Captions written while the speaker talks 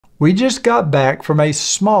We just got back from a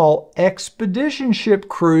small expedition ship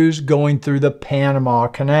cruise going through the Panama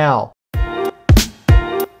Canal.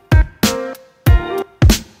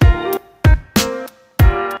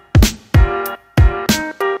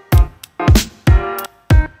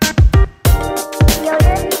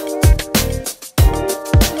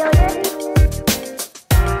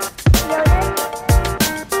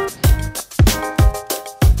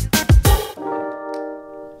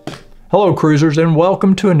 Hello cruisers, and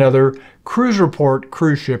welcome to another Cruise Report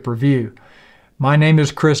cruise ship review. My name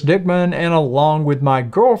is Chris Dickman, and along with my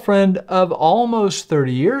girlfriend of almost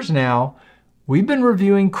 30 years now, we've been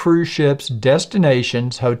reviewing cruise ships,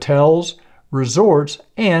 destinations, hotels, resorts,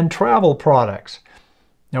 and travel products.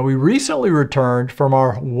 Now, we recently returned from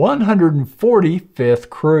our 145th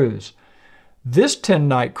cruise. This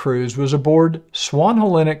 10-night cruise was aboard Swan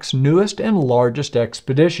Hellenic's newest and largest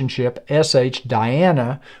expedition ship, SH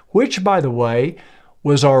Diana, which, by the way,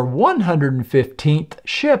 was our 115th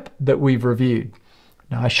ship that we've reviewed.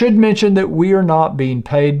 Now, I should mention that we are not being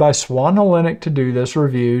paid by Swan Hellenic to do this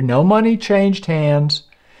review. No money changed hands,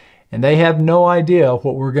 and they have no idea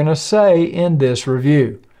what we're going to say in this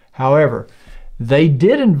review. However, they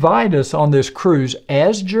did invite us on this cruise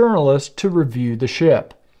as journalists to review the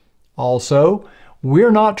ship. Also,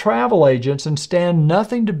 we're not travel agents and stand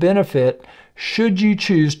nothing to benefit should you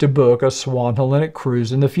choose to book a Swan Hellenic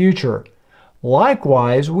cruise in the future.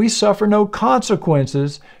 Likewise, we suffer no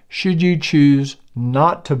consequences should you choose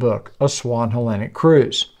not to book a Swan Hellenic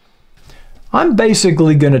cruise. I'm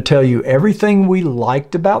basically going to tell you everything we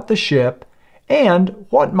liked about the ship and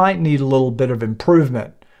what might need a little bit of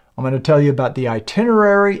improvement. I'm going to tell you about the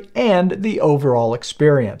itinerary and the overall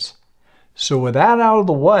experience. So with that out of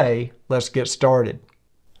the way, let's get started.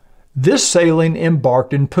 This sailing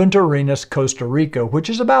embarked in Punta Arenas, Costa Rica, which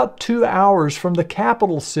is about 2 hours from the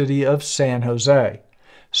capital city of San Jose.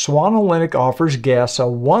 Swan Hellenic offers guests a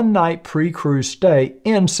one-night pre-cruise stay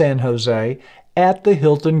in San Jose at the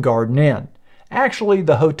Hilton Garden Inn. Actually,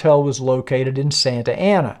 the hotel was located in Santa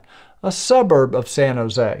Ana, a suburb of San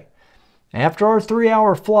Jose. After our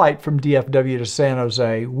 3-hour flight from DFW to San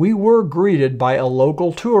Jose, we were greeted by a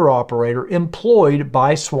local tour operator employed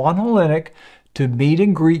by Swan Hellenic to meet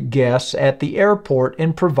and greet guests at the airport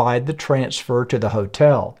and provide the transfer to the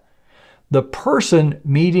hotel. The person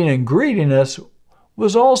meeting and greeting us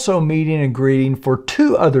was also meeting and greeting for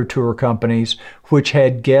 2 other tour companies which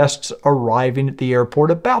had guests arriving at the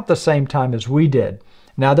airport about the same time as we did.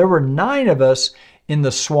 Now, there were 9 of us in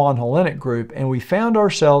the Swan Hellenic group, and we found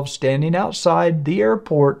ourselves standing outside the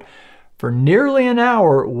airport for nearly an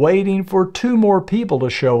hour waiting for 2 more people to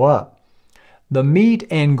show up. The meet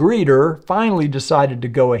and greeter finally decided to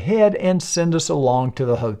go ahead and send us along to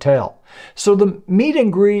the hotel. So the meet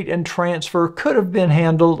and greet and transfer could have been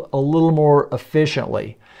handled a little more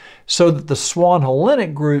efficiently, so that the Swan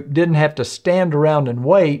Hellenic group didn't have to stand around and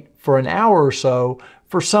wait for an hour or so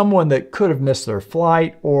for someone that could have missed their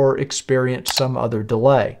flight or experienced some other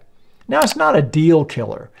delay. Now, it's not a deal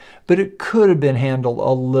killer, but it could have been handled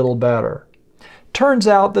a little better. Turns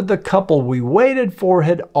out that the couple we waited for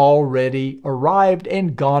had already arrived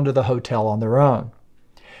and gone to the hotel on their own.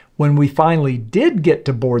 When we finally did get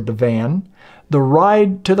to board the van, the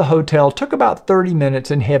ride to the hotel took about 30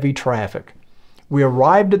 minutes in heavy traffic. We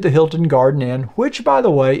arrived at the Hilton Garden Inn, which, by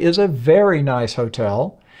the way, is a very nice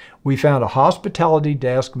hotel. We found a hospitality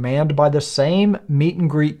desk manned by the same meet and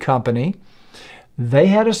greet company. They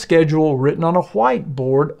had a schedule written on a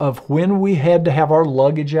whiteboard of when we had to have our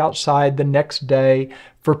luggage outside the next day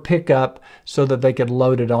for pickup so that they could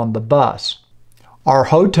load it on the bus. Our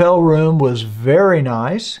hotel room was very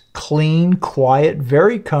nice, clean, quiet,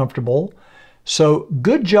 very comfortable. So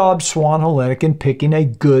good job, Swan Hellenic, in picking a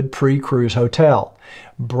good pre-cruise hotel.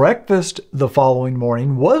 Breakfast the following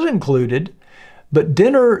morning was included, but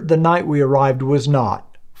dinner the night we arrived was not.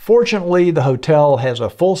 Fortunately, the hotel has a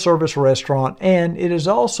full-service restaurant, and it is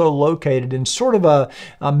also located in sort of a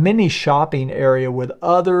mini shopping area with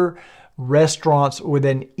other restaurants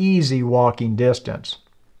within easy walking distance.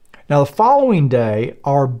 Now, the following day,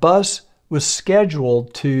 our bus was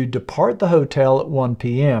scheduled to depart the hotel at 1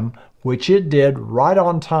 p.m., which it did right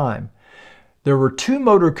on time. There were 2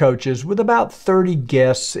 motor coaches with about 30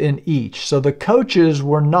 guests in each, so the coaches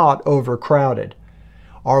were not overcrowded.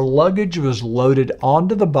 Our luggage was loaded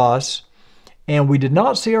onto the bus, and we did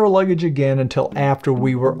not see our luggage again until after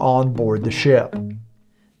we were on board the ship.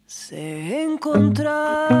 Se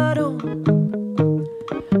encontraron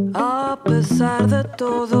a pesar de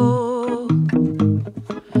todo,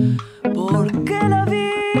 porque la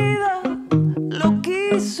vida lo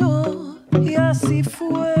quiso y así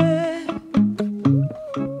fue.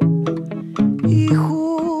 Y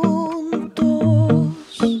juntos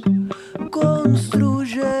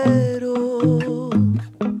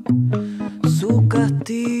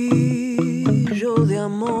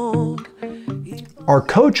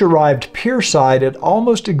coach arrived pierside at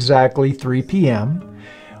almost exactly 3 p.m.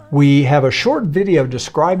 We have a short video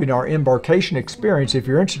describing our embarkation experience. If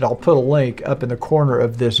you're interested, I'll put a link up in the corner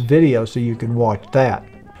of this video so you can watch that.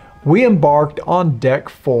 We embarked on deck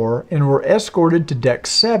 4 and were escorted to deck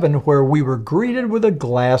 7, where we were greeted with a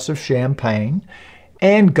glass of champagne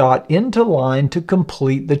and got into line to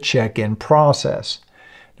complete the check-in process.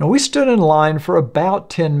 Now, we stood in line for about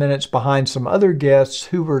 10 minutes behind some other guests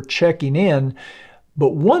who were checking in,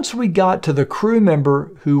 but once we got to the crew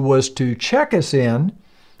member who was to check us in,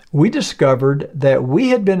 we discovered that we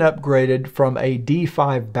had been upgraded from a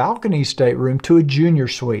D5 balcony stateroom to a junior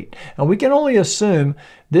suite. And we can only assume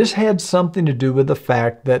this had something to do with the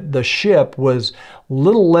fact that the ship was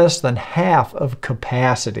little less than half of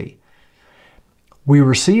capacity. We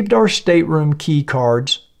received our stateroom key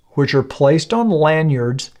cards, which are placed on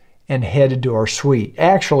lanyards, and headed to our suite.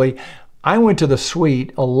 Actually, I went to the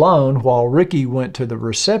suite alone while Ricky went to the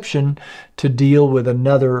reception to deal with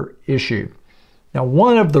another issue. Now,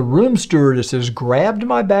 one of the room stewardesses grabbed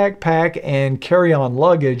my backpack and carry-on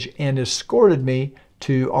luggage and escorted me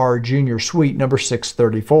to our junior suite, number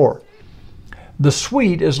 634. The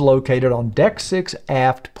suite is located on deck 6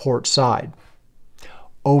 aft port side.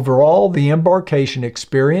 Overall, the embarkation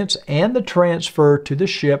experience and the transfer to the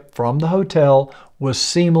ship from the hotel was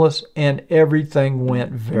seamless and everything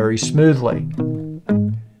went very smoothly.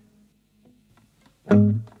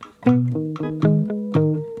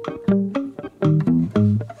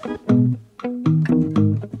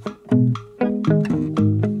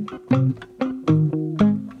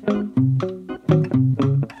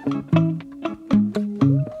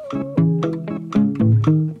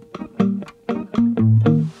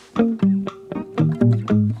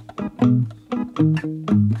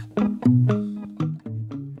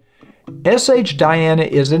 SH Diana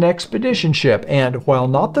is an expedition ship, and while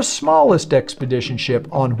not the smallest expedition ship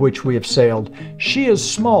on which we have sailed, she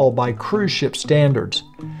is small by cruise ship standards.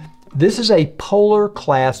 This is a polar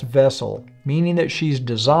class vessel, meaning that she's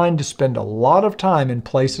designed to spend a lot of time in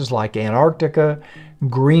places like Antarctica,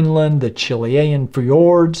 Greenland, the Chilean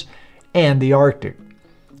fjords, and the Arctic.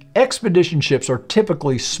 Expedition ships are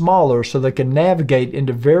typically smaller so they can navigate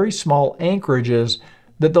into very small anchorages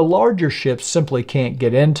that the larger ships simply can't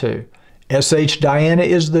get into. SH Diana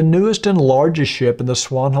is the newest and largest ship in the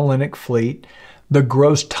Swan Hellenic fleet. The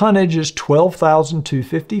gross tonnage is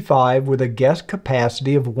 12,255 with a guest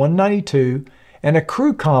capacity of 192 and a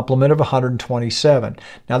crew complement of 127.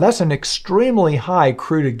 Now, that's an extremely high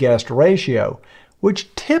crew to guest ratio,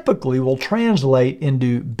 which typically will translate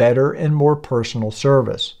into better and more personal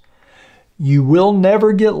service. You will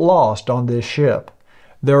never get lost on this ship.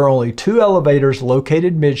 There are only 2 elevators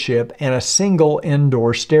located midship and a single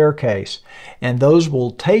indoor staircase, and those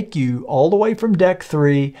will take you all the way from deck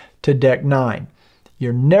 3 to deck 9.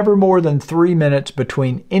 You're never more than 3 minutes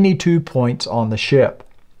between any 2 points on the ship.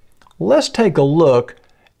 Let's take a look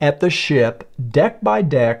at the ship deck by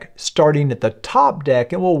deck, starting at the top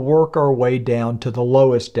deck, and we'll work our way down to the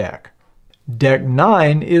lowest deck. Deck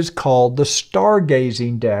 9 is called the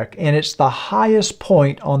stargazing deck, and it's the highest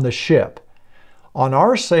point on the ship. On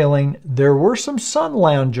our sailing, there were some sun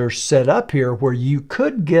loungers set up here where you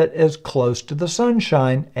could get as close to the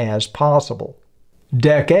sunshine as possible.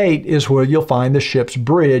 Deck 8 is where you'll find the ship's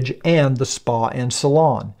bridge and the spa and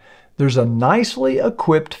salon. There's a nicely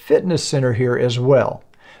equipped fitness center here as well.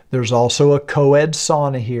 There's also a co-ed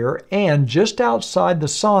sauna here, and just outside the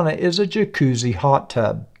sauna is a jacuzzi hot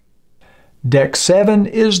tub. Deck 7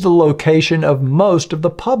 is the location of most of the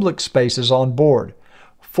public spaces on board.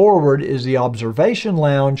 Forward is the observation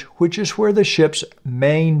lounge, which is where the ship's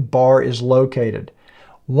main bar is located.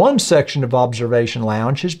 One section of observation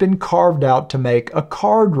lounge has been carved out to make a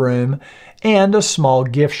card room and a small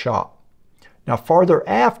gift shop. Now, farther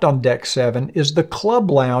aft on deck 7 is the club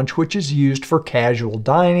lounge, which is used for casual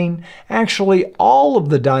dining. Actually, all of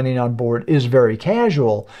the dining on board is very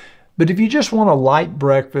casual. But if you just want a light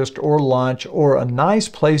breakfast or lunch or a nice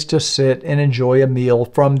place to sit and enjoy a meal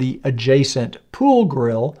from the adjacent pool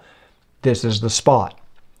grill, this is the spot.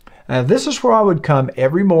 Now, this is where I would come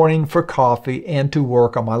every morning for coffee and to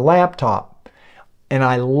work on my laptop. And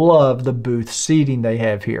I love the booth seating they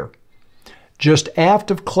have here. Just aft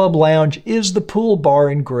of Club Lounge is the pool bar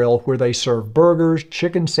and grill where they serve burgers,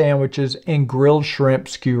 chicken sandwiches, and grilled shrimp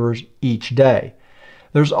skewers each day.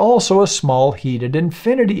 There's also a small heated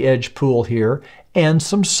infinity edge pool here and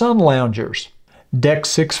some sun loungers. Deck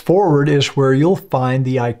 6 forward is where you'll find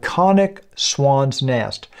the iconic Swan's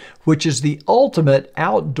Nest, which is the ultimate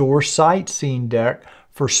outdoor sightseeing deck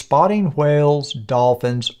for spotting whales,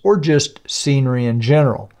 dolphins, or just scenery in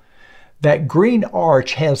general. That green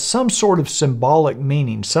arch has some sort of symbolic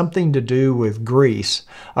meaning, something to do with Greece.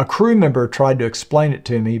 A crew member tried to explain it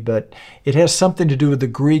to me, but it has something to do with the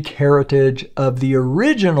Greek heritage of the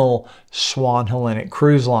original Swan Hellenic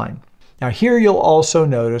cruise line. Now here you'll also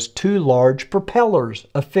notice two large propellers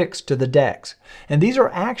affixed to the decks. And these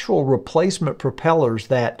are actual replacement propellers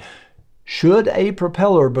that, should a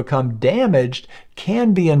propeller become damaged,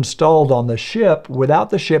 can be installed on the ship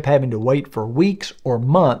without the ship having to wait for weeks or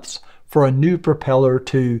months for a new propeller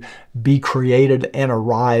to be created and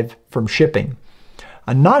arrive from shipping.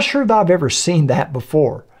 I'm not sure that I've ever seen that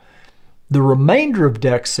before. The remainder of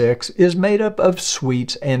Deck 6 is made up of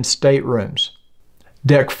suites and staterooms.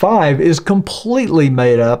 Deck 5 is completely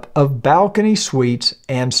made up of balcony suites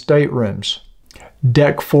and staterooms.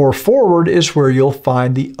 Deck 4 forward is where you'll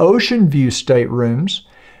find the ocean view staterooms.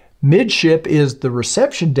 Midship is the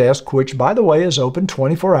reception desk, which by the way is open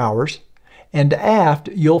 24 hours. And aft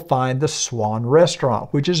you'll find the Swan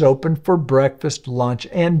restaurant, which is open for breakfast, lunch,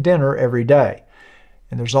 and dinner every day.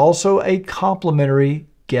 And there's also a complimentary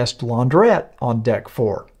guest laundrette on Deck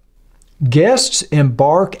 4. Guests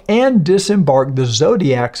embark and disembark the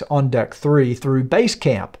Zodiacs on Deck 3 through base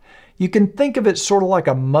camp. You can think of it sort of like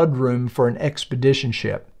a mudroom for an expedition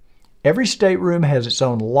ship. Every stateroom has its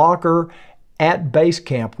own locker at base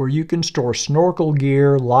camp where you can store snorkel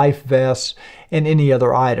gear, life vests, and any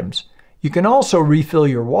other items. You can also refill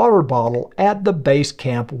your water bottle at the base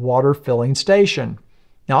camp water filling station.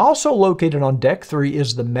 Now, also located on Deck 3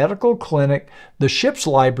 is the medical clinic, the ship's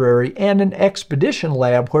library, and an expedition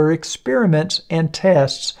lab where experiments and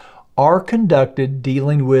tests are conducted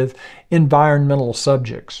dealing with environmental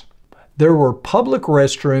subjects. There were public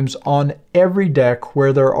restrooms on every deck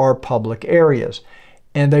where there are public areas,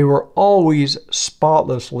 and they were always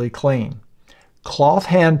spotlessly clean. Cloth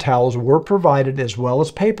hand towels were provided as well as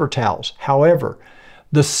paper towels. However,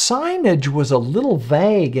 the signage was a little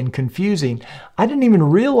vague and confusing. I didn't even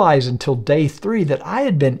realize until day 3 that I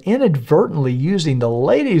had been inadvertently using the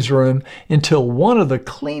ladies' room until one of the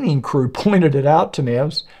cleaning crew pointed it out to me. It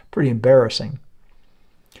was pretty embarrassing.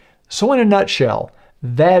 So in a nutshell,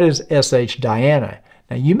 that is SH Diana.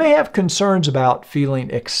 Now you may have concerns about feeling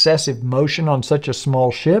excessive motion on such a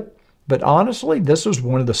small ship, but honestly, this was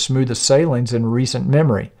one of the smoothest sailings in recent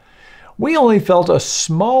memory. We only felt a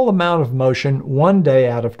small amount of motion 1 day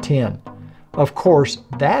out of 10. Of course,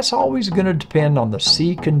 that's always going to depend on the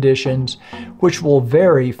sea conditions, which will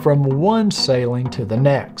vary from one sailing to the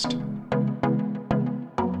next.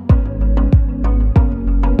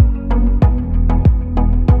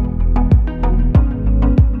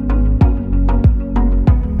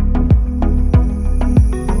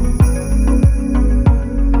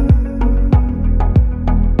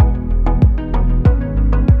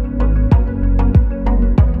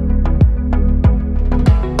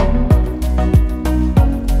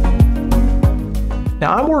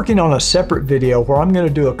 Now I'm working on a separate video where I'm going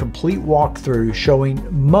to do a complete walkthrough showing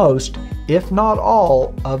most, if not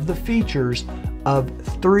all, of the features of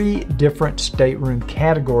 3 different stateroom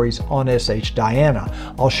categories on SH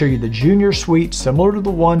Diana. I'll show you the junior suite similar to the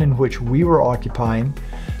one in which we were occupying,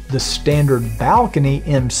 the standard balcony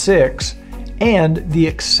M6, and the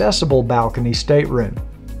accessible balcony stateroom.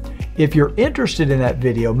 If you're interested in that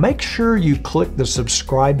video, make sure you click the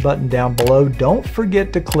subscribe button down below. Don't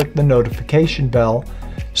forget to click the notification bell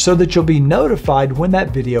so that you'll be notified when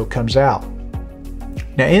that video comes out.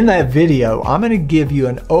 Now in that video, I'm going to give you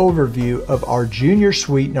an overview of our junior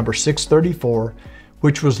suite number 634,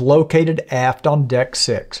 which was located aft on Deck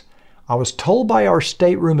 6. I was told by our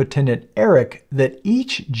stateroom attendant Eric that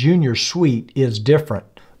each junior suite is different.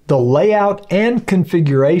 The layout and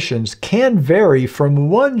configurations can vary from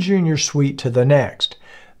one junior suite to the next.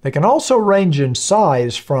 They can also range in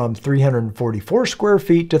size from 344 square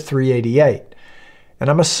feet to 388. And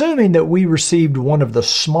I'm assuming that we received one of the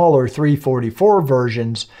smaller 344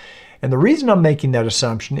 versions. And the reason I'm making that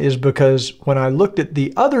assumption is because when I looked at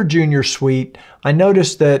the other junior suite, I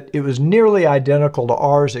noticed that it was nearly identical to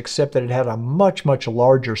ours, except that it had a much, much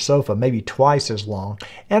larger sofa, maybe twice as long,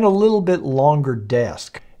 and a little bit longer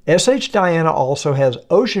desk. SH Diana also has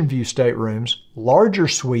ocean view staterooms, larger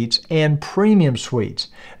suites, and premium suites.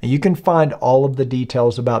 And you can find all of the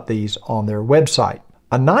details about these on their website.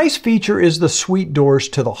 A nice feature is the suite doors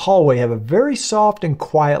to the hallway have a very soft and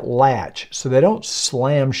quiet latch, so they don't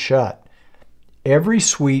slam shut. Every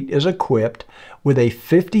suite is equipped with a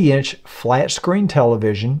 50-inch flat screen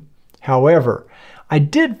television. However, I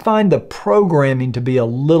did find the programming to be a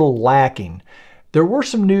little lacking. There were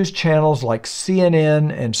some news channels like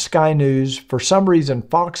CNN and Sky News. For some reason,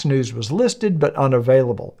 Fox News was listed but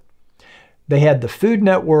unavailable. They had the Food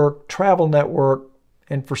Network, Travel Network,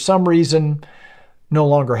 and for some reason no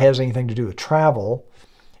longer has anything to do with travel,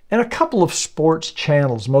 and a couple of sports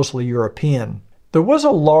channels, mostly European. There was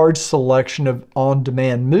a large selection of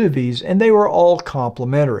on-demand movies, and they were all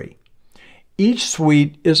complimentary. Each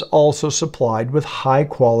suite is also supplied with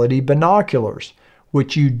high-quality binoculars,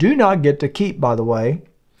 which you do not get to keep, by the way.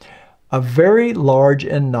 A very large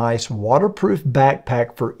and nice waterproof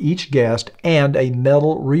backpack for each guest, and a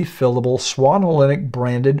metal refillable Swan Hellenic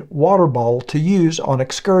branded water bottle to use on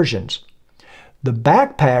excursions. The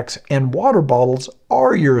backpacks and water bottles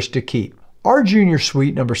are yours to keep. Our junior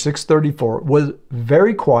suite, number 634, was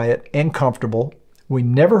very quiet and comfortable. We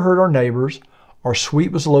never heard our neighbors. Our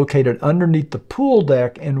suite was located underneath the pool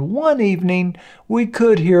deck, and one evening we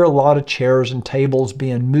could hear a lot of chairs and tables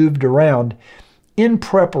being moved around in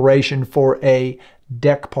preparation for a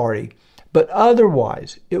deck party. But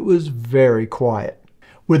otherwise, it was very quiet.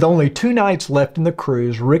 With only 2 nights left in the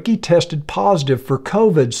cruise, Ricky tested positive for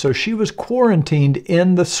COVID, so she was quarantined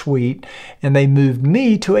in the suite, and they moved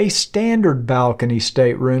me to a standard balcony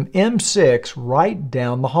stateroom, M6, right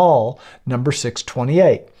down the hall, number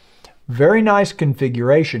 628. Very nice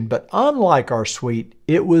configuration, but unlike our suite,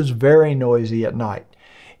 it was very noisy at night.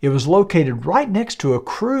 It was located right next to a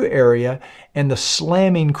crew area, and the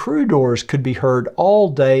slamming crew doors could be heard all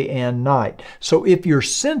day and night. So if you're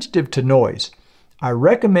sensitive to noise, I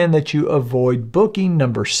recommend that you avoid booking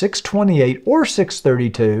number 628 or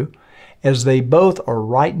 632, as they both are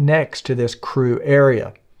right next to this crew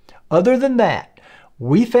area. Other than that,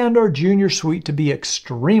 we found our junior suite to be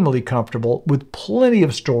extremely comfortable, with plenty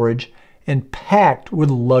of storage and packed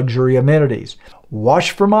with luxury amenities.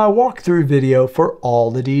 Watch for my walkthrough video for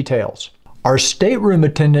all the details. Our stateroom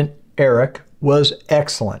attendant, Eric, was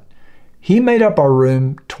excellent. He made up our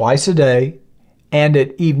room twice a day, and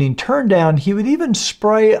at evening turndown, he would even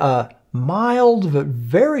spray a mild but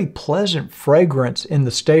very pleasant fragrance in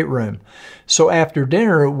the stateroom. So after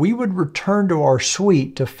dinner, we would return to our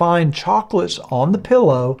suite to find chocolates on the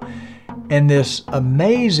pillow and this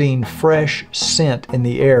amazing fresh scent in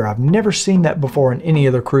the air. I've never seen that before in any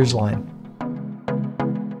other cruise line.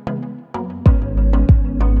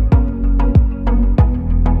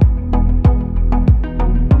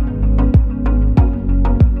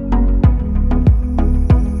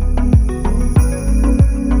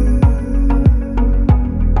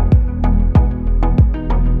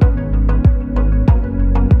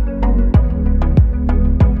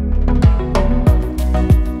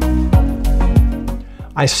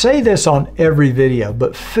 I say this on every video,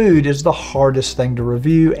 but food is the hardest thing to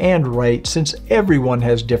review and rate, since everyone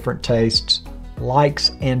has different tastes,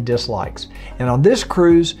 likes, and dislikes. And on this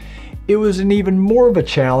cruise, it was an even more of a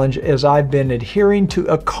challenge, as I've been adhering to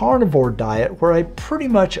a carnivore diet where I pretty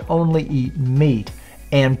much only eat meat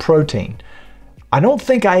and protein. I don't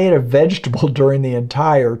think I ate a vegetable during the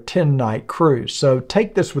entire 10-night cruise, so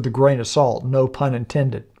take this with a grain of salt, no pun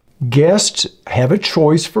intended. Guests have a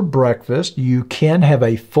choice for breakfast. You can have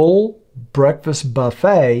a full breakfast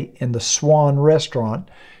buffet in the Swan restaurant,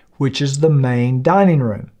 which is the main dining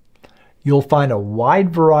room. You'll find a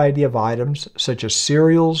wide variety of items such as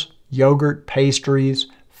cereals, yogurt, pastries,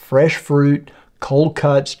 fresh fruit, cold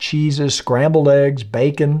cuts, cheeses, scrambled eggs,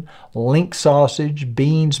 bacon, link sausage,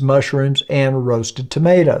 beans, mushrooms, and roasted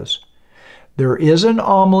tomatoes. There is an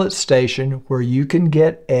omelet station where you can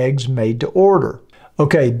get eggs made to order.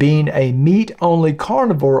 Okay, being a meat-only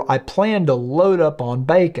carnivore, I plan to load up on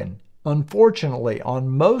bacon. Unfortunately, on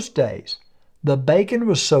most days, the bacon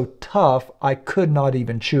was so tough I could not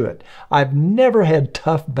even chew it. I've never had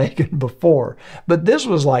tough bacon before, but this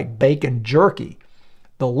was like bacon jerky.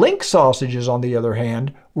 The link sausages, on the other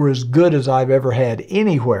hand, were as good as I've ever had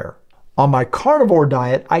anywhere. On my carnivore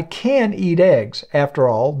diet, I can eat eggs. After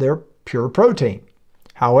all, they're pure protein.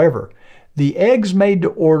 However, the eggs made to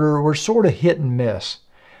order were sort of hit and miss.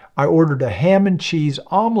 I ordered a ham and cheese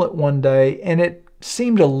omelet one day, and it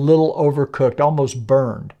seemed a little overcooked, almost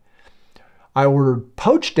burned. I ordered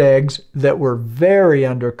poached eggs that were very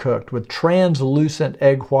undercooked with translucent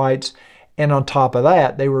egg whites, and on top of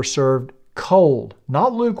that, they were served cold.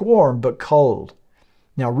 Not lukewarm, but cold.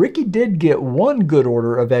 Now, Ricky did get one good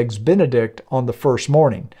order of Eggs Benedict on the first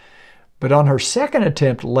morning, but on her second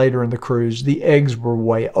attempt later in the cruise, the eggs were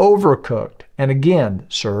way overcooked and again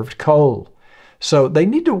served cold. So they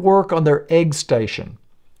need to work on their egg station.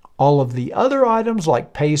 All of the other items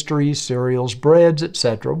like pastries, cereals, breads,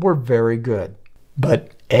 etc. were very good.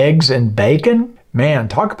 But eggs and bacon? Man,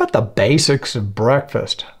 talk about the basics of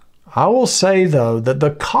breakfast. I will say, though, that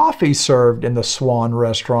the coffee served in the Swan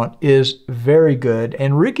restaurant is very good,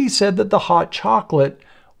 and Ricky said that the hot chocolate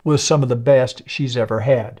was some of the best she's ever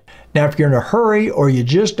had. Now, if you're in a hurry or you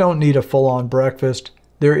just don't need a full-on breakfast,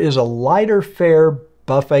 there is a lighter fare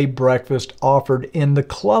buffet breakfast offered in the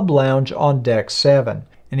club lounge on deck 7.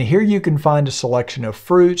 And here you can find a selection of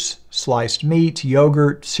fruits, sliced meats,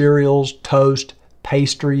 yogurt, cereals, toast,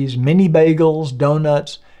 pastries, mini bagels,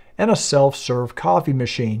 donuts, and a self-serve coffee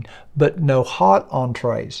machine, but no hot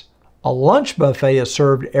entrees. A lunch buffet is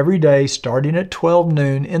served every day starting at 12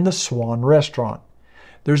 noon in the Swan restaurant.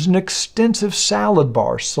 There's an extensive salad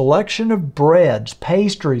bar, selection of breads,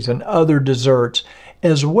 pastries, and other desserts,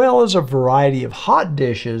 as well as a variety of hot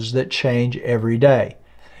dishes that change every day.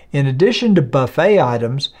 In addition to buffet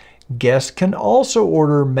items, guests can also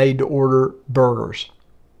order made-to-order burgers.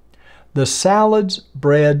 The salads,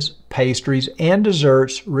 breads, pastries, and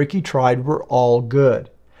desserts Ricky tried were all good.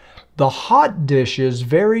 The hot dishes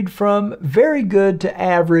varied from very good to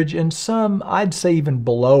average, and some I'd say even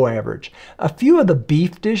below average. A few of the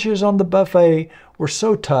beef dishes on the buffet were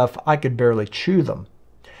so tough I could barely chew them.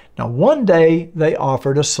 Now, one day they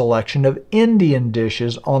offered a selection of Indian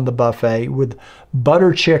dishes on the buffet with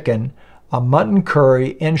butter chicken, a mutton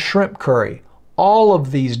curry, and shrimp curry. All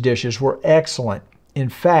of these dishes were excellent. In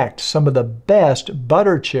fact, some of the best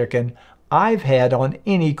butter chicken I've had on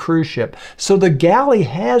any cruise ship. So the galley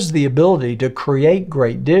has the ability to create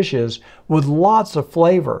great dishes with lots of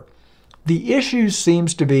flavor. The issue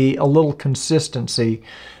seems to be a little consistency.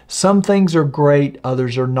 Some things are great,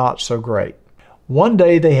 others are not so great. One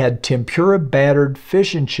day they had tempura battered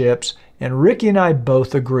fish and chips, and Ricky and I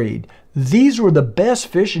both agreed. These were the best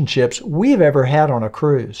fish and chips we've ever had on a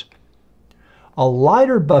cruise. A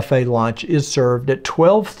lighter buffet lunch is served at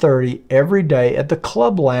 12:30 every day at the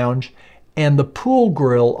club lounge and the pool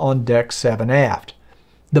grill on deck 7 aft.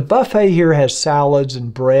 The buffet here has salads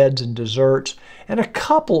and breads and desserts and a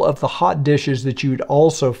couple of the hot dishes that you'd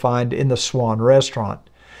also find in the Swan restaurant.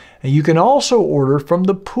 And you can also order from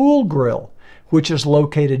the pool grill, which is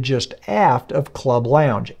located just aft of Club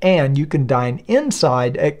Lounge, and you can dine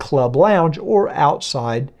inside at Club Lounge or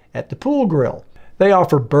outside at the pool grill. They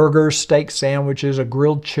offer burgers, steak sandwiches, a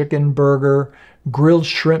grilled chicken burger, grilled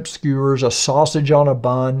shrimp skewers, a sausage on a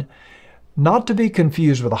bun, not to be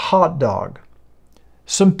confused with a hot dog,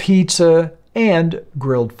 some pizza, and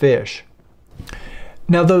grilled fish.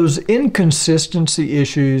 Now, those inconsistency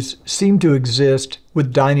issues seem to exist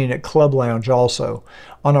with dining at Club Lounge also.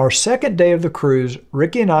 On our second day of the cruise,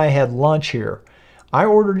 Ricky and I had lunch here. I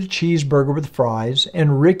ordered a cheeseburger with fries,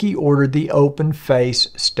 and Ricky ordered the open face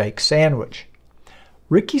steak sandwich.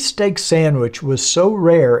 Ricky's steak sandwich was so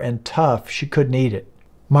rare and tough she couldn't eat it.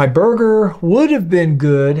 My burger would have been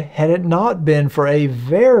good had it not been for a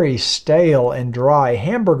very stale and dry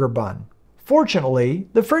hamburger bun. Fortunately,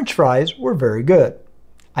 the French fries were very good.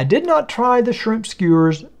 I did not try the shrimp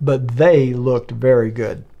skewers, but they looked very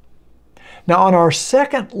good. Now, on our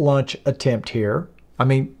second lunch attempt here,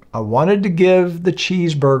 I wanted to give the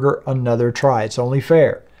cheeseburger another try. It's only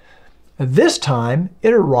fair. This time,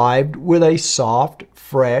 it arrived with a soft,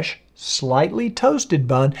 fresh, slightly toasted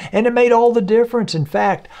bun, and it made all the difference. In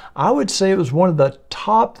fact, I would say it was one of the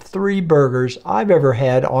top 3 burgers I've ever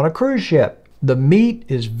had on a cruise ship. The meat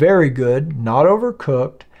is very good, not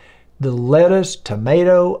overcooked. The lettuce,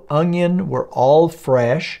 tomato, onion were all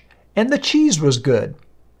fresh, and the cheese was good.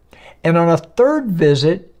 And on a third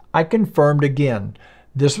visit, I confirmed again,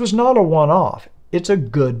 this was not a one-off. It's a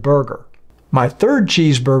good burger. My third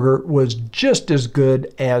cheeseburger was just as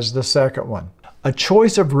good as the second one. A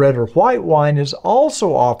choice of red or white wine is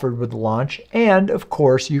also offered with lunch, and of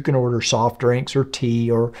course you can order soft drinks or tea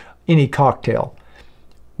or any cocktail.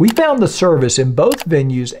 We found the service in both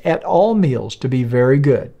venues at all meals to be very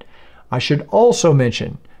good. I should also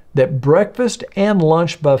mention that breakfast and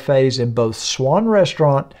lunch buffets in both Swan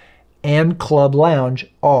Restaurant and Club Lounge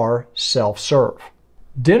are self-serve.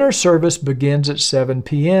 Dinner service begins at 7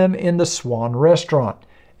 p.m. in the Swan Restaurant,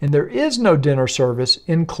 and there is no dinner service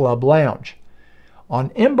in Club Lounge.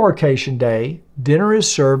 On Embarkation Day, dinner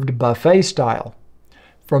is served buffet style.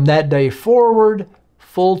 From that day forward,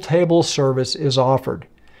 full table service is offered.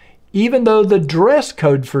 Even though the dress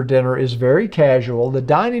code for dinner is very casual, the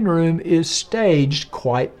dining room is staged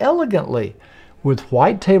quite elegantly with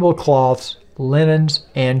white tablecloths, linens,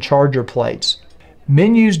 and charger plates.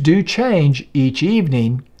 Menus do change each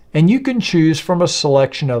evening, and you can choose from a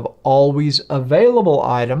selection of always available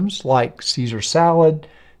items like Caesar salad,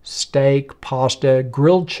 steak, pasta,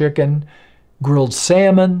 grilled chicken, grilled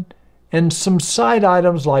salmon, and some side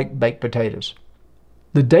items like baked potatoes.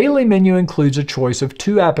 The daily menu includes a choice of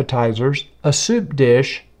 2 appetizers, a soup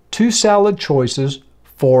dish, 2 salad choices,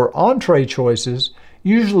 4 entree choices,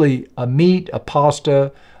 usually a meat, a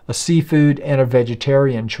pasta, a seafood, and a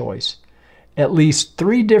vegetarian choice. At least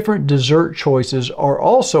 3 different dessert choices are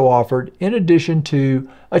also offered in addition to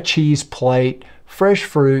a cheese plate, fresh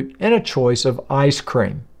fruit, and a choice of ice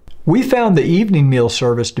cream. We found the evening meal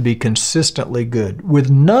service to be consistently good,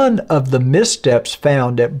 with none of the missteps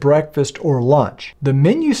found at breakfast or lunch. The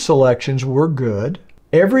menu selections were good.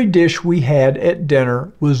 Every dish we had at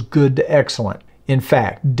dinner was good to excellent. In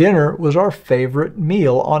fact, dinner was our favorite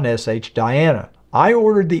meal on SH Diana. I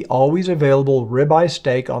ordered the always available ribeye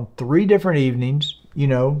steak on 3 different evenings,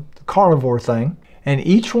 the carnivore thing, and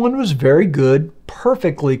each one was very good,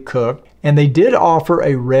 perfectly cooked, and they did offer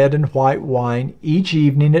a red and white wine each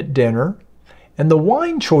evening at dinner, and the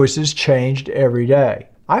wine choices changed every day.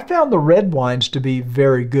 I found the red wines to be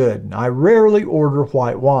very good, and I rarely order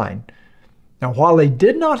white wine. Now, while they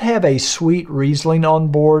did not have a sweet Riesling on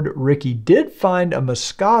board, Ricky did find a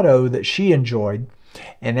Moscato that she enjoyed,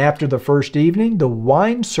 and after the first evening, the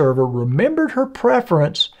wine server remembered her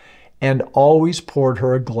preference and always poured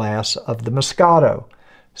her a glass of the Moscato.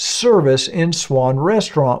 Service in Swan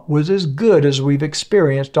Restaurant was as good as we've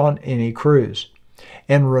experienced on any cruise.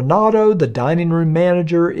 And Renato, the dining room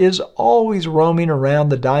manager, is always roaming around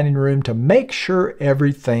the dining room to make sure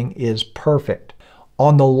everything is perfect.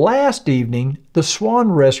 On the last evening, the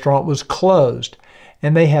Swan Restaurant was closed,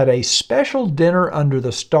 and they had a special dinner under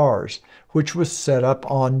the stars, which was set up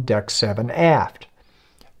on Deck 7 aft.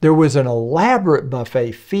 There was an elaborate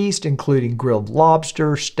buffet feast including grilled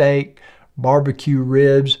lobster, steak, barbecue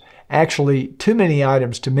ribs, actually too many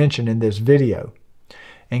items to mention in this video.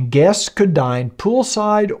 And guests could dine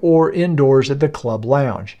poolside or indoors at the club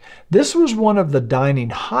lounge. This was one of the dining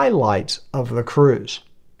highlights of the cruise.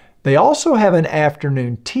 They also have an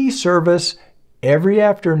afternoon tea service every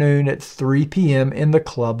afternoon at 3 p.m. in the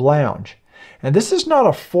club lounge. And this is not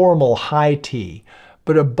a formal high tea,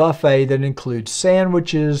 but a buffet that includes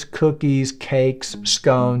sandwiches, cookies, cakes,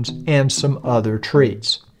 scones, and some other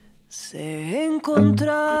treats. Se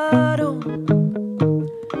encontraron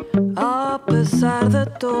a pesar de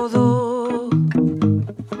todo,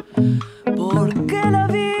 porque la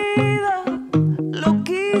vida lo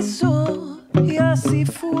quiso y así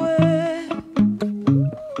fue,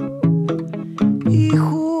 y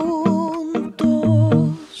juntos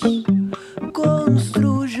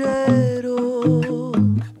construyeron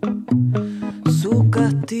su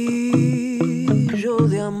castillo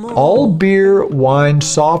de amor. All beer, wine,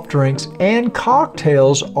 soft drinks, and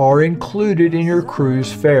cocktails are included in your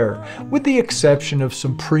cruise fare, with the exception of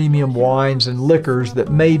some premium wines and liquors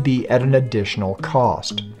that may be at an additional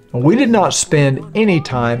cost. We did not spend any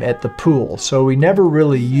time at the pool, so we never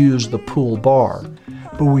really used the pool bar,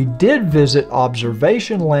 but we did visit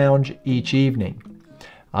Observation Lounge each evening.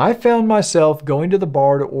 I found myself going to the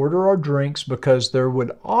bar to order our drinks because there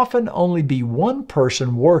would often only be one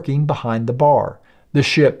person working behind the bar. The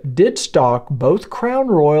ship did stock both Crown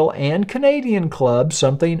Royal and Canadian Club,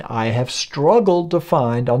 something I have struggled to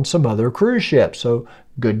find on some other cruise ships, so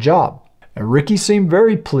good job. And Ricky seemed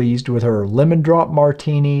very pleased with her lemon drop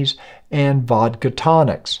martinis and vodka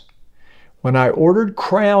tonics. When I ordered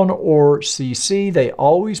Crown or CC, they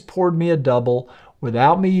always poured me a double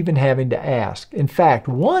without me even having to ask. In fact,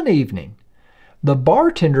 one evening, the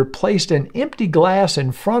bartender placed an empty glass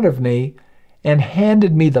in front of me and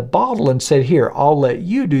handed me the bottle and said, "Here, I'll let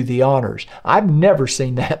you do the honors." I've never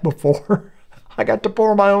seen that before. I got to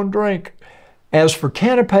pour my own drink. As for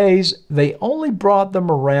canapes, they only brought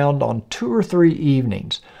them around on 2 or 3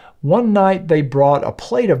 evenings. One night they brought a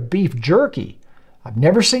plate of beef jerky. I've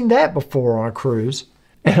never seen that before on a cruise.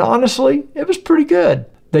 And honestly, it was pretty good.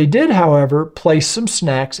 They did, however, place some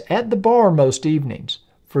snacks at the bar most evenings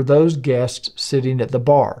for those guests sitting at the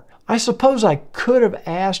bar. I suppose I could have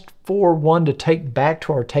asked for one to take back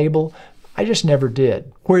to our table. I just never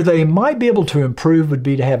did. Where they might be able to improve would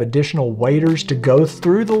be to have additional waiters to go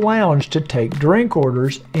through the lounge to take drink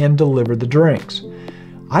orders and deliver the drinks.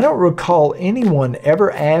 I don't recall anyone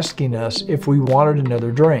ever asking us if we wanted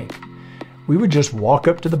another drink. We would just walk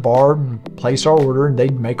up to the bar and place our order and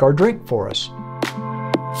they'd make our drink for us.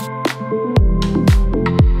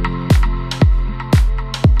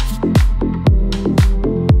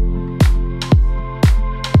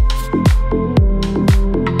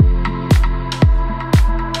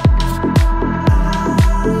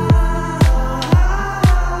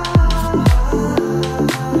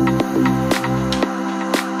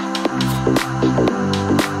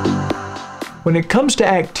 When it comes to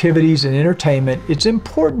activities and entertainment, it's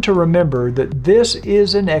important to remember that this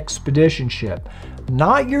is an expedition ship,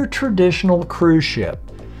 not your traditional cruise ship.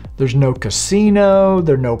 There's no casino,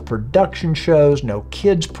 there are no production shows, no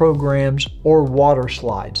kids programs, or water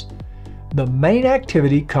slides. The main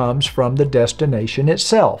activity comes from the destination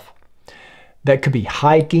itself. That could be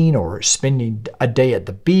hiking or spending a day at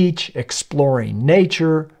the beach, exploring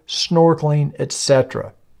nature, snorkeling,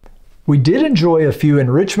 etc. We did enjoy a few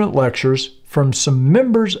enrichment lectures from some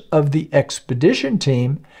members of the expedition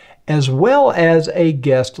team, as well as a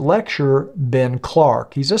guest lecturer, Ben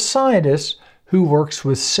Clark. He's a scientist who works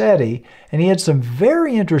with SETI, and he had some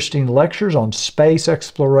very interesting lectures on space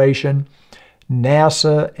exploration,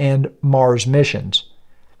 NASA, and Mars missions.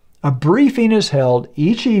 A briefing is held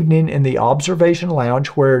each evening in the observation lounge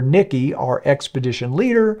where Nikki, our expedition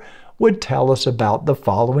leader, would tell us about the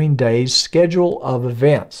following day's schedule of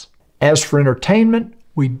events. As for entertainment,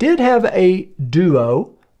 we did have a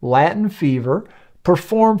duo, Latin Fever,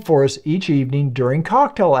 perform for us each evening during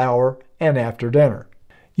cocktail hour and after dinner.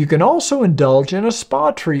 You can also indulge in a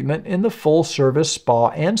spa treatment in the full-service spa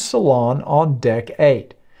and salon on Deck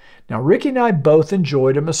 8. Now, Ricky and I both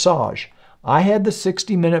enjoyed a massage. I had the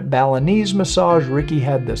 60-minute Balinese massage, Ricky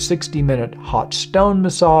had the 60-minute hot stone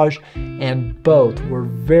massage, and both were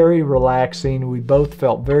very relaxing. We both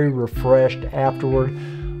felt very refreshed afterward.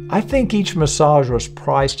 I think each massage was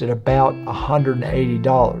priced at about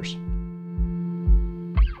 $180.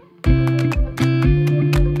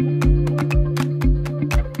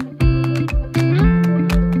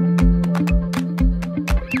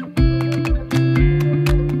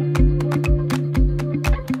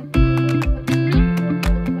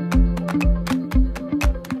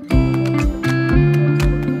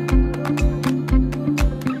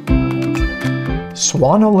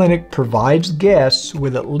 Swan Hellenic provides guests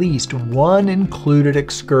with at least one included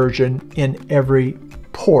excursion in every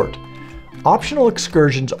port. Optional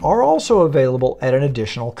excursions are also available at an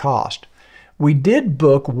additional cost. We did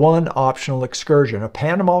book one optional excursion, a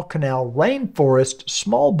Panama Canal rainforest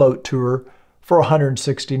small boat tour for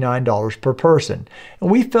 $169 per person. And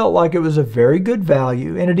we felt like it was a very good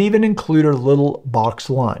value, and it even included a little box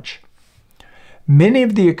lunch. Many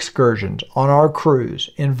of the excursions on our cruise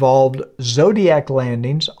involved zodiac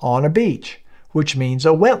landings on a beach, which means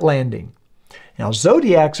a wet landing. Now,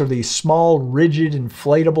 zodiacs are these small, rigid,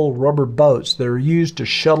 inflatable rubber boats that are used to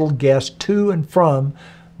shuttle guests to and from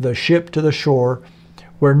the ship to the shore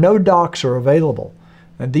where no docks are available.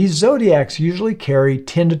 And these zodiacs usually carry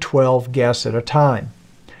 10 to 12 guests at a time.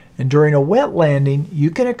 And during a wet landing, you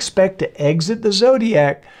can expect to exit the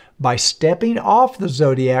zodiac by stepping off the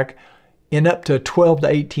zodiac in up to 12 to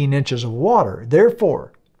 18 inches of water.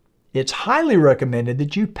 Therefore, it's highly recommended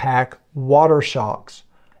that you pack water socks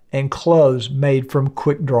and clothes made from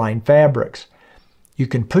quick-drying fabrics. You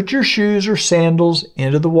can put your shoes or sandals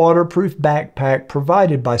into the waterproof backpack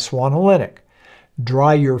provided by Swan Hellenic.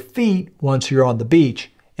 Dry your feet once you're on the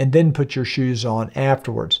beach, and then put your shoes on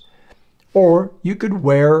afterwards. Or you could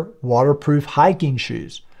wear waterproof hiking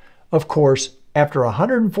shoes. Of course, after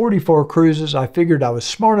 144 cruises, I figured I was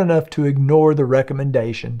smart enough to ignore the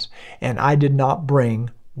recommendations, and I did not bring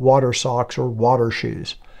water socks or water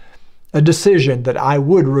shoes. A decision that I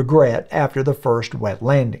would regret after the first wet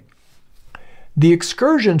landing. The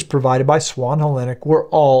excursions provided by Swan Hellenic were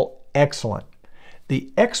all excellent. The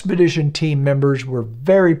expedition team members were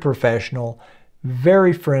very professional,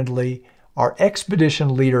 very friendly. Our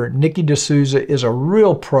expedition leader, Nikki D'Souza, is a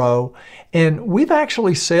real pro, and we've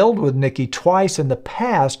actually sailed with Nikki twice in the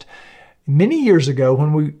past, many years ago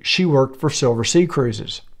when she worked for Silver Sea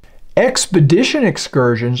Cruises. Expedition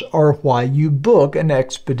excursions are why you book an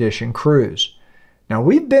expedition cruise. Now,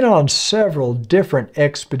 we've been on several different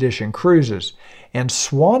expedition cruises, and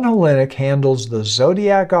Swan Hellenic handles the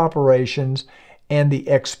Zodiac operations and the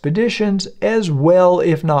expeditions as well,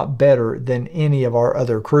 if not better, than any of our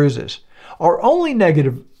other cruises. Our only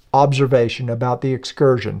negative observation about the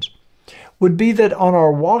excursions would be that on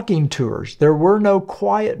our walking tours, there were no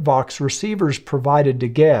quiet Vox receivers provided to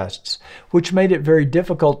guests, which made it very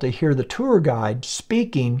difficult to hear the tour guide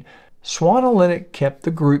speaking. Swan Hellenic kept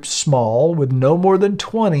the group small, with no more than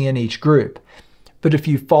 20 in each group. But if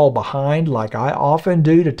you fall behind, like I often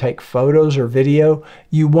do, to take photos or video,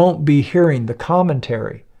 you won't be hearing the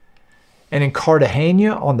commentary. And in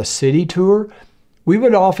Cartagena on the city tour, we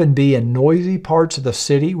would often be in noisy parts of the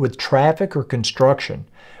city with traffic or construction,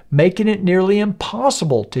 making it nearly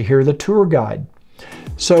impossible to hear the tour guide.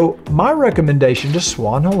 So my recommendation to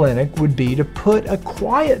Swan Hellenic would be to put a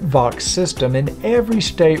quiet Vox system in every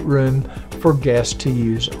stateroom for guests to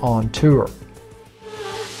use on tour.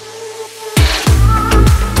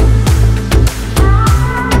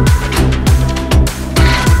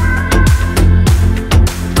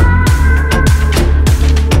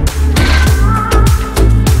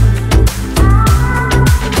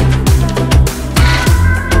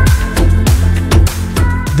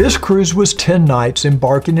 This cruise was 10 nights,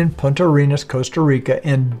 embarking in Punta Arenas, Costa Rica,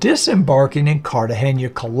 and disembarking in Cartagena,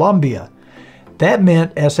 Colombia. That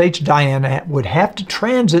meant SH Diana would have to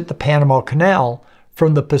transit the Panama Canal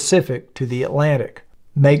from the Pacific to the Atlantic.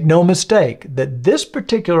 Make no mistake that this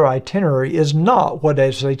particular itinerary is not what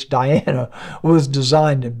SH Diana was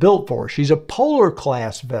designed and built for. She's a polar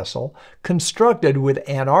class vessel constructed with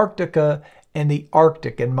Antarctica and the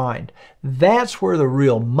Arctic in mind. That's where the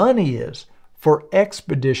real money is for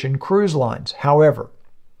expedition cruise lines. However,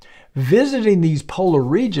 visiting these polar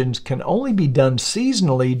regions can only be done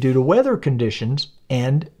seasonally due to weather conditions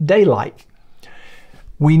and daylight.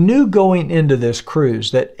 We knew going into this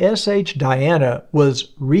cruise that SH Diana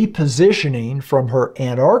was repositioning from her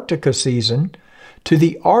Antarctica season to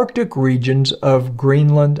the Arctic regions of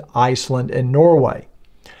Greenland, Iceland, and Norway.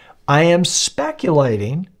 I am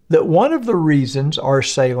speculating that one of the reasons our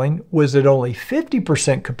sailing was at only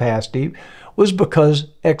 50% capacity was because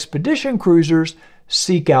expedition cruisers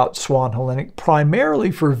seek out Swan Hellenic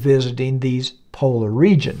primarily for visiting these polar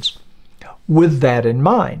regions. With that in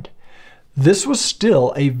mind, this was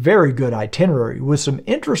still a very good itinerary with some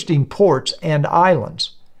interesting ports and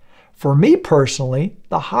islands. For me personally,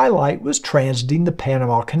 the highlight was transiting the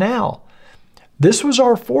Panama Canal. This was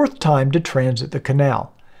our 4th time to transit the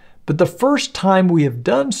canal, but the first time we have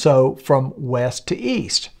done so from west to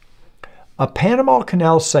east. A Panama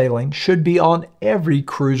Canal sailing should be on every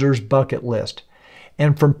cruiser's bucket list.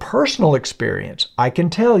 And from personal experience, I can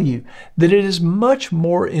tell you that it is much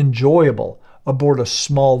more enjoyable aboard a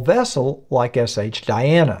small vessel like SH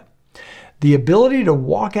Diana. The ability to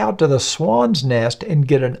walk out to the Swan's Nest and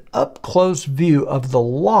get an up-close view of the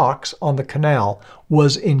locks on the canal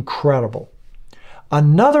was incredible.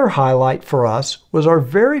 Another highlight for us was our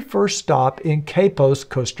very first stop in Quepos,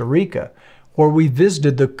 Costa Rica, where we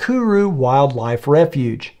visited the Kuru Wildlife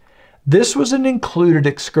Refuge. This was an included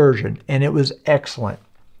excursion, and it was excellent.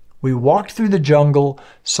 We walked through the jungle,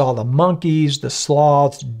 saw the monkeys, the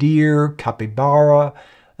sloths, deer, capybara,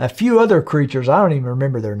 a few other creatures. I don't even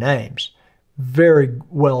remember their names. Very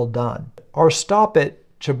well done. Our stop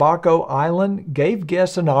at Chabaco Island gave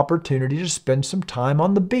guests an opportunity to spend some time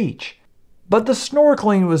on the beach. But the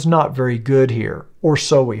snorkeling was not very good here, or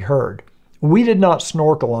so we heard. We did not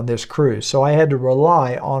snorkel on this cruise, so I had to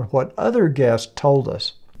rely on what other guests told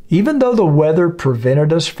us. Even though the weather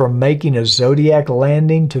prevented us from making a Zodiac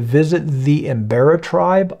landing to visit the Embera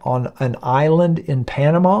tribe on an island in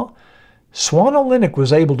Panama, Swan Hellenic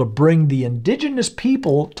was able to bring the indigenous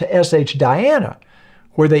people to SH Diana,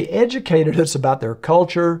 where they educated us about their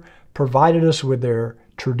culture, provided us with their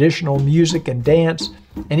traditional music and dance,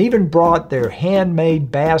 and even brought their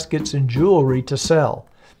handmade baskets and jewelry to sell.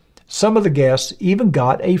 Some of the guests even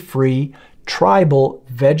got a free tribal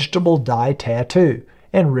vegetable dye tattoo,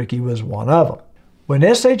 and Ricky was one of them.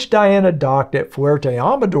 When SH Diana docked at Fuerte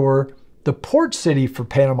Amador, the port city for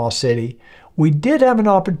Panama City, we did have an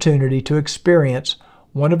opportunity to experience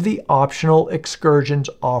one of the optional excursions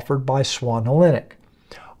offered by Swan Hellenic.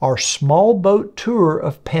 Our small boat tour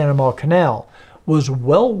of Panama Canal was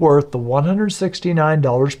well worth the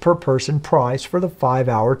 $169 per person price for the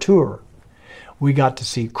 5-hour tour. We got to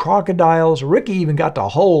see crocodiles. Ricky even got to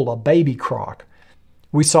hold a baby croc.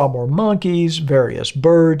 We saw more monkeys, various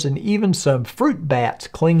birds, and even some fruit bats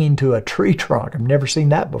clinging to a tree trunk. I've never seen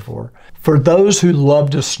that before. For those who love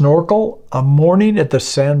to snorkel, a morning at the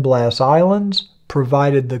San Blas Islands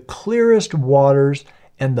provided the clearest waters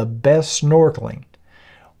and the best snorkeling.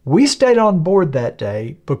 We stayed on board that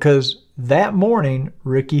day because that morning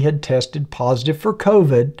Ricky had tested positive for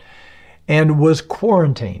COVID and was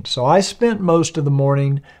quarantined. So I spent most of the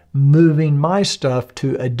morning moving my stuff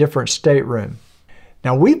to a different stateroom.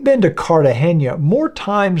 Now, we've been to Cartagena more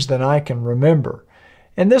times than I can remember,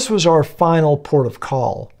 and this was our final port of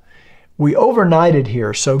call. We overnighted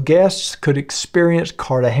here so guests could experience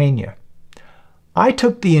Cartagena. I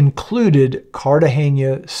took the included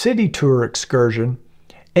Cartagena city tour excursion,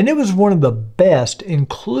 and it was one of the best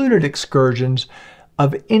included excursions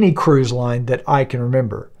of any cruise line that I can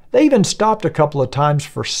remember. They even stopped a couple of times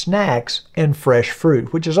for snacks and fresh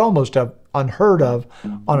fruit, which is almost unheard of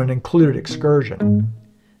on an included excursion.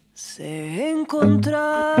 Se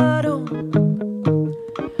encontraron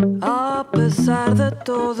a pesar de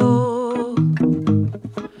todo,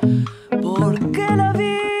 porque la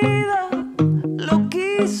vida lo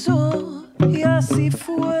quiso y así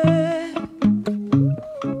fue,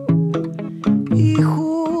 y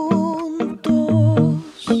juntos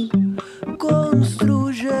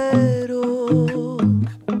construyeron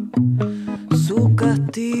su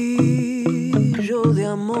castillo de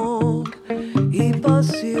amor y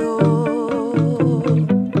pasión.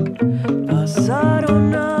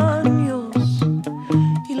 Pasaron a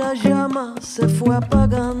la llama se fue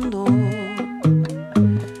apagando,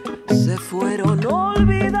 se fueron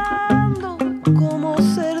olvidando cómo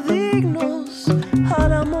ser dignos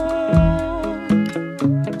al amor,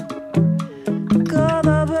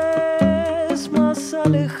 cada vez más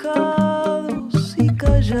alejados y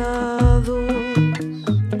callados.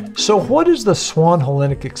 So what is the Swan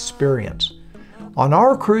Hellenic experience? On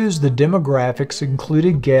our cruise, the demographics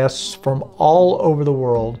included guests from all over the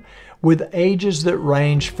world with ages that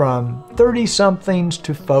range from 30-somethings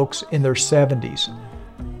to folks in their 70s.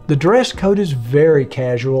 The dress code is very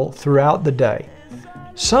casual throughout the day.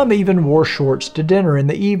 Some even wore shorts to dinner in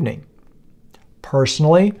the evening.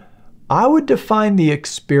 Personally, I would define the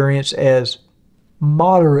experience as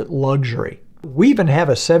moderate luxury. We even have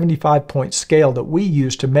a 75-point scale that we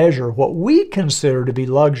use to measure what we consider to be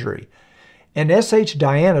luxury. And SH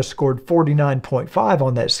Diana scored 49.5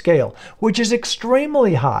 on that scale, which is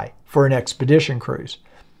extremely high for an expedition cruise.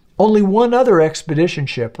 Only one other expedition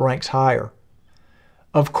ship ranks higher.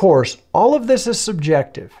 Of course, all of this is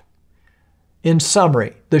subjective. In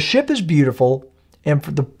summary, the ship is beautiful and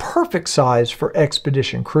for the perfect size for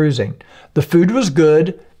expedition cruising. The food was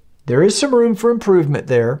good. There is some room for improvement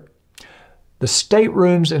there. The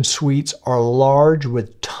staterooms and suites are large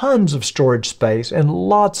with tons of storage space and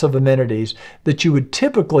lots of amenities that you would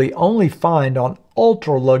typically only find on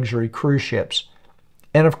ultra-luxury cruise ships.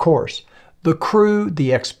 And of course, the crew,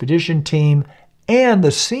 the expedition team, and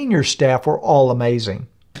the senior staff were all amazing.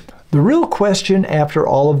 The real question after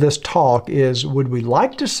all of this talk is, would we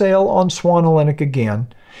like to sail on Swan Hellenic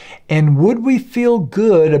again? And would we feel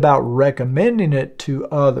good about recommending it to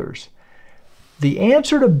others? The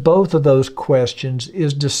answer to both of those questions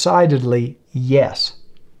is decidedly yes.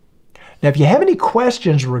 Now, if you have any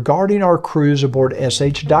questions regarding our cruise aboard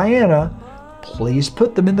SH Diana, please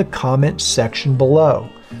put them in the comments section below.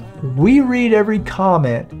 We read every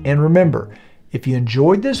comment, and remember, if you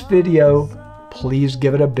enjoyed this video, please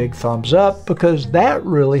give it a big thumbs up because that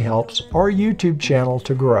really helps our YouTube channel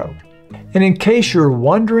to grow. And in case you're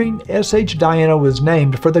wondering, SH Diana was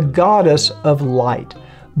named for the goddess of light,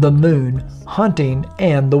 the moon, hunting,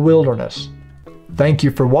 and the wilderness. Thank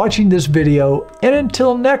you for watching this video, and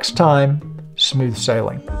until next time, smooth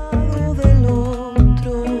sailing.